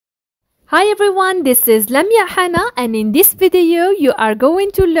Hi everyone, this is Lamia Hana, and in this video you are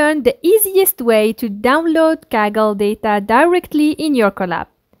going to learn the easiest way to download Kaggle data directly in your Colab.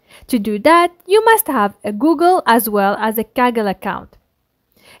 To do that, you must have a Google as well as a Kaggle account.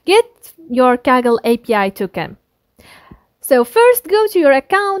 Get your Kaggle API token. So first go to your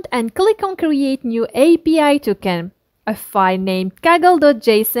account and click on Create New API Token. A file named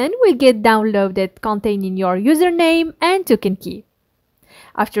kaggle.json will get downloaded containing your username and token key.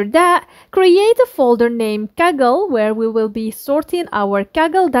 After that, create a folder named Kaggle where we will be sorting our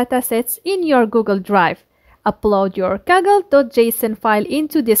Kaggle datasets in your Google Drive. Upload your kaggle.json file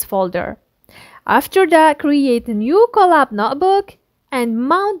into this folder. After that, create a new Colab notebook and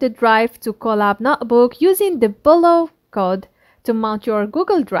mount the drive to Colab notebook using the below code to mount your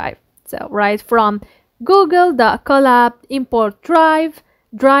Google Drive. So write from google.colab import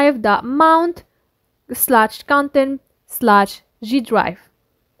drive/mount/content/G drive.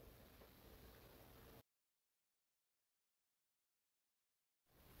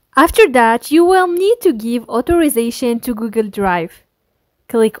 After that, you will need to give authorization to Google Drive.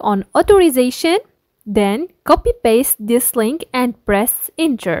 Click on Authorization, then copy-paste this link and press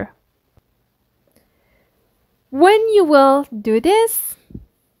Enter. When you will do this,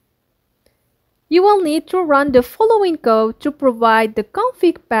 you will need to run the following code to provide the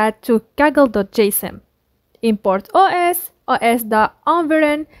config path to kaggle.json. Import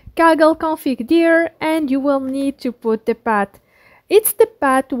os.environ kaggle config dir, and you will need to put the path. It's the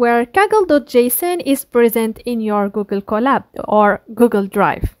path where kaggle.json is present in your Google Colab or Google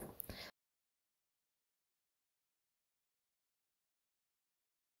Drive.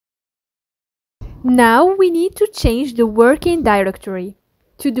 Now we need to change the working directory.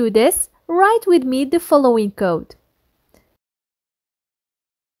 To do this, write with me the following code.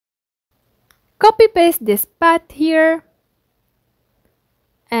 Copy-paste this path here,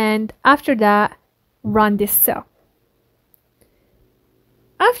 and after that, run this cell.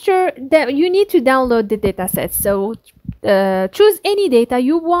 After that, you need to download the dataset. So choose any data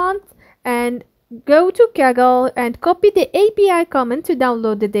you want and go to Kaggle and copy the API comment to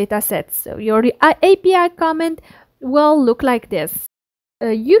download the dataset. So your API comment will look like this.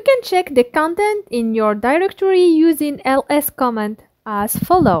 You can check the content in your directory using ls command as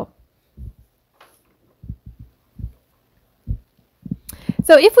follow.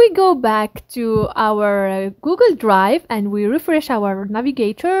 So if we go back to our Google Drive and we refresh our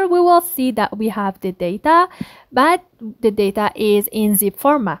navigator, we will see that we have the data, but the data is in zip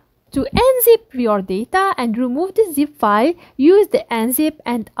format. To unzip your data and remove the zip file, use the unzip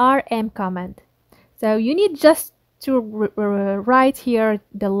and rm command. So you need just to write here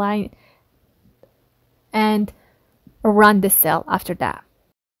the line and run the cell after that.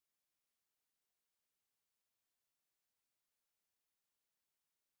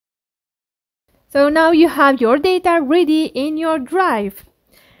 So now you have your data ready in your drive.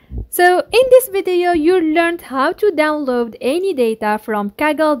 So in this video, you learned how to download any data from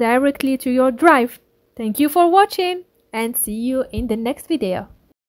Kaggle directly to your drive. Thank you for watching and see you in the next video.